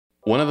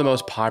One of the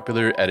most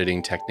popular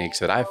editing techniques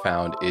that I've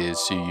found is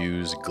to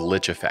use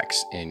glitch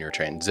effects in your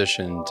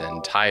transitions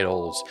and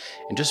titles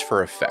and just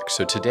for effects.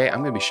 So today I'm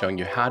going to be showing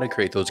you how to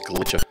create those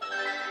glitch.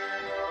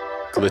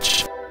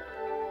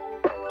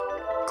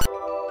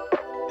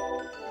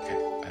 Okay,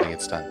 I think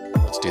it's done.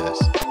 Let's do this.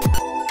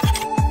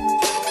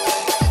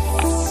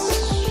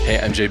 Hey,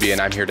 I'm JB and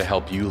I'm here to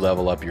help you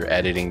level up your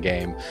editing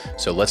game.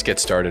 So let's get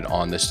started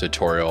on this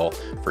tutorial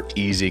for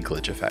easy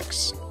glitch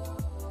effects.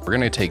 We're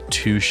gonna take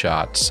two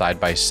shots side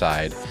by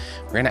side.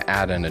 We're gonna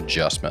add an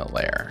adjustment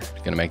layer.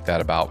 We're gonna make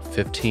that about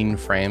 15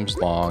 frames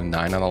long,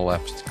 9 on the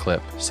left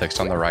clip,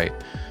 6 on the right.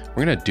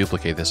 We're gonna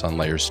duplicate this on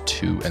layers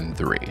 2 and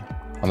 3.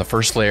 On the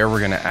first layer, we're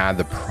gonna add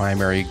the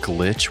primary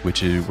glitch,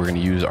 which is we're gonna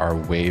use our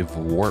wave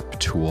warp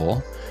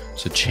tool.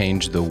 So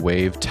change the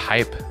wave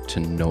type to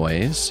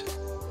noise,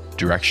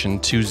 direction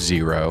to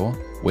 0,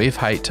 wave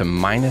height to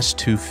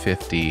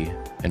 -250,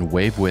 and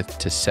wave width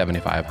to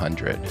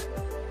 7500.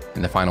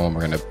 And the final one,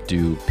 we're gonna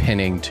do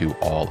pinning to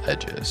all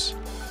edges.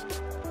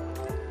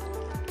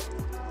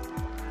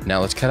 Now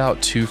let's cut out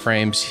 2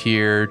 frames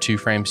here, 2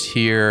 frames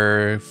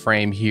here,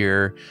 frame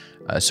here.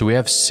 So we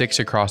have 6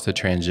 across the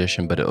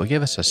transition, but it'll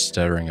give us a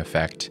stuttering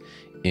effect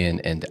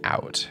in and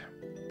out.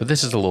 But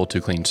this is a little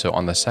too clean. So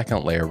on the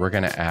second layer, we're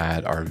gonna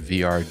add our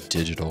VR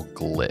digital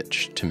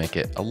glitch to make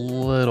it a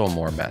little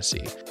more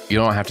messy. You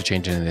don't have to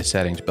change any of the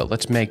settings, but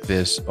let's make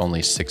this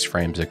only 6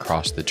 frames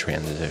across the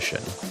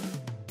transition.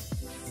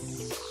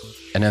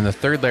 And then the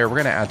third layer, we're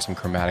gonna add some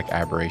chromatic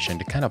aberration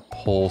to kind of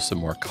pull some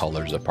more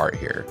colors apart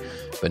here,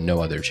 but no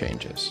other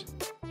changes.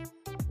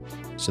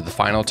 So the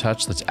final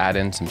touch, let's add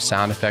in some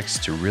sound effects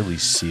to really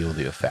seal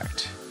the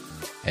effect.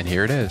 And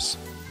here it is.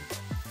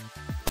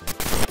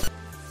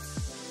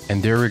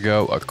 And there we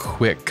go, a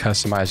quick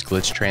customized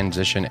glitch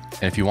transition.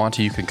 And if you want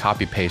to, you can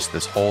copy paste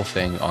this whole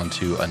thing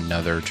onto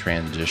another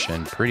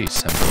transition pretty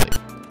simply.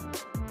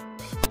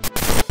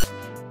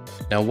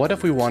 Now, what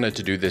if we wanted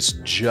to do this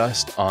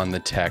just on the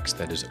text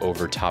that is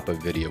over top of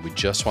video? We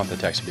just want the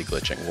text to be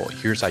glitching. Well,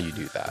 here's how you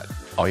do that.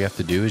 All you have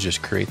to do is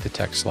just create the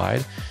text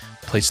slide,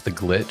 place the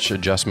glitch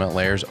adjustment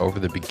layers over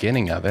the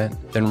beginning of it,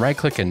 then right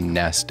click and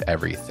nest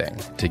everything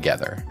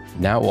together.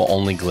 Now it will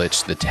only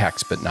glitch the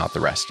text, but not the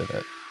rest of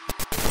it.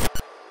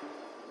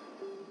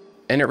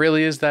 And it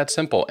really is that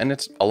simple. And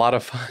it's a lot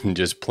of fun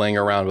just playing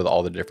around with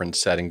all the different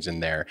settings in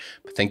there.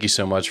 But thank you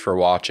so much for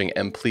watching,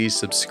 and please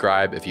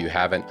subscribe if you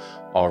haven't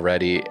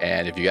already.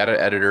 And if you got an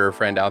editor or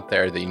friend out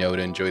there that you know would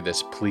enjoy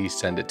this, please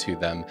send it to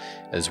them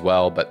as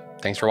well. But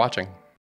thanks for watching.